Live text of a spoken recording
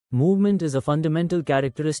Movement is a fundamental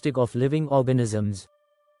characteristic of living organisms.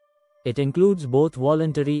 It includes both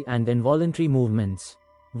voluntary and involuntary movements.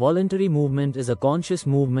 Voluntary movement is a conscious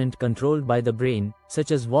movement controlled by the brain,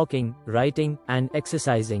 such as walking, writing, and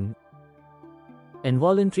exercising.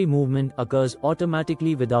 Involuntary movement occurs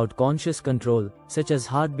automatically without conscious control, such as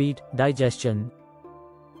heartbeat, digestion.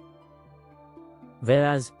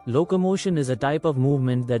 Whereas, locomotion is a type of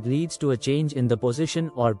movement that leads to a change in the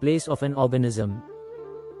position or place of an organism.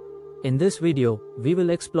 In this video, we will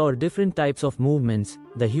explore different types of movements,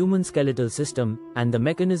 the human skeletal system, and the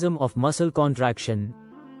mechanism of muscle contraction.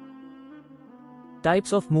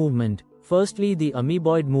 Types of movement. Firstly, the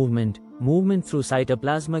amoeboid movement, movement through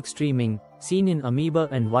cytoplasmic streaming, seen in amoeba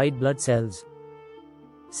and white blood cells.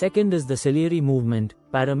 Second is the ciliary movement,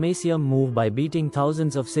 paramecium move by beating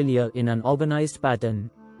thousands of cilia in an organized pattern.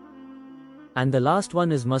 And the last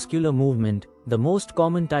one is muscular movement, the most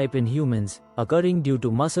common type in humans, occurring due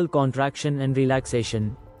to muscle contraction and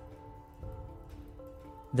relaxation.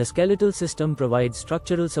 The skeletal system provides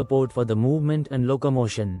structural support for the movement and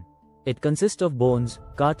locomotion. It consists of bones,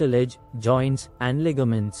 cartilage, joints, and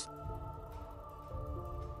ligaments.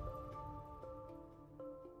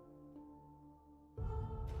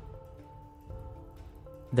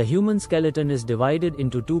 The human skeleton is divided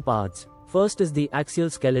into two parts. First is the axial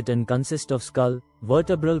skeleton, consists of skull,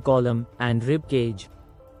 vertebral column, and rib cage.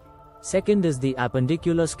 Second is the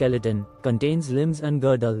appendicular skeleton, contains limbs and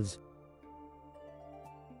girdles.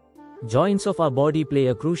 Joints of our body play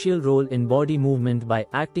a crucial role in body movement by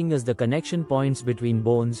acting as the connection points between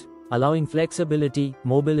bones, allowing flexibility,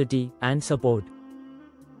 mobility, and support.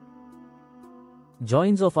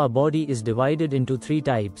 Joints of our body is divided into three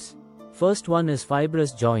types. First one is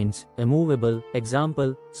fibrous joints, immovable,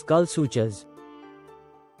 example, skull sutures.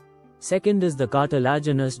 Second is the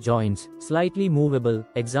cartilaginous joints, slightly movable,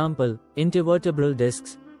 example, intervertebral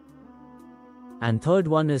discs. And third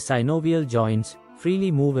one is synovial joints,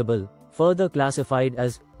 freely movable, further classified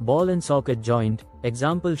as ball and socket joint,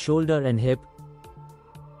 example shoulder and hip.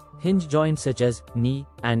 Hinge joints such as knee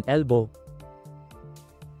and elbow.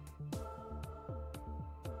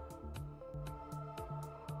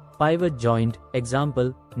 Pivot joint,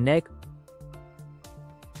 example, neck.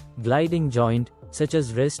 Gliding joint, such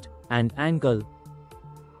as wrist and ankle.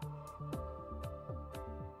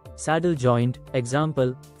 Saddle joint,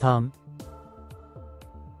 example, thumb.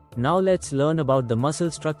 Now let's learn about the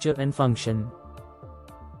muscle structure and function.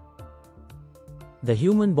 The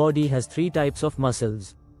human body has three types of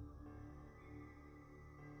muscles.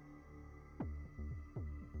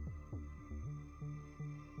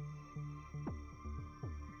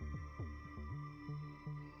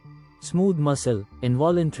 Smooth muscle,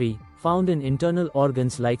 involuntary, found in internal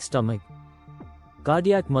organs like stomach.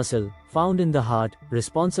 Cardiac muscle, found in the heart,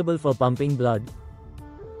 responsible for pumping blood.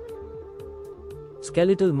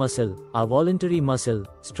 Skeletal muscle, a voluntary muscle,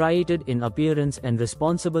 striated in appearance and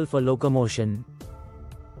responsible for locomotion.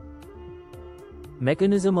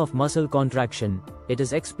 Mechanism of muscle contraction. It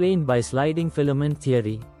is explained by sliding filament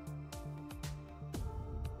theory.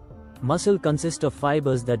 Muscle consists of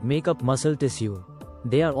fibers that make up muscle tissue.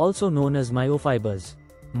 They are also known as myofibers.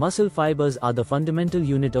 Muscle fibers are the fundamental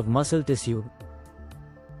unit of muscle tissue.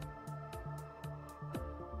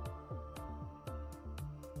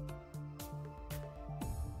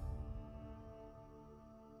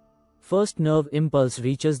 First nerve impulse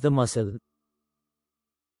reaches the muscle.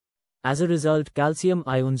 As a result, calcium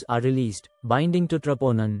ions are released, binding to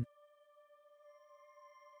troponin.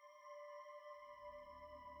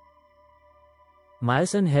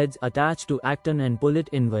 Myosin heads attach to actin and pull it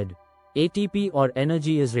inward. ATP or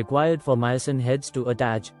energy is required for myosin heads to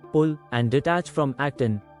attach, pull, and detach from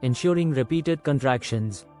actin, ensuring repeated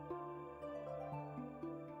contractions.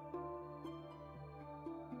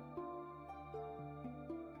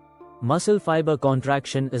 Muscle fiber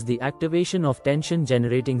contraction is the activation of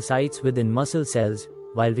tension-generating sites within muscle cells,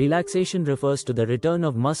 while relaxation refers to the return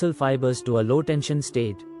of muscle fibers to a low-tension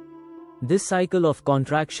state. This cycle of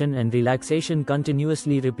contraction and relaxation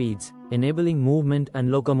continuously repeats, enabling movement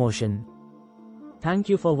and locomotion. Thank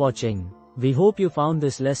you for watching. We hope you found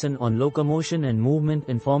this lesson on locomotion and movement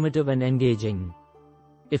informative and engaging.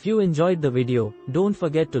 If you enjoyed the video, don't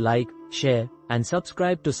forget to like, share, and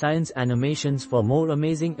subscribe to Science Animations for more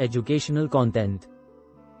amazing educational content.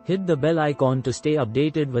 Hit the bell icon to stay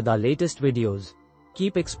updated with our latest videos.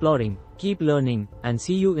 Keep exploring, keep learning, and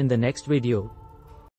see you in the next video.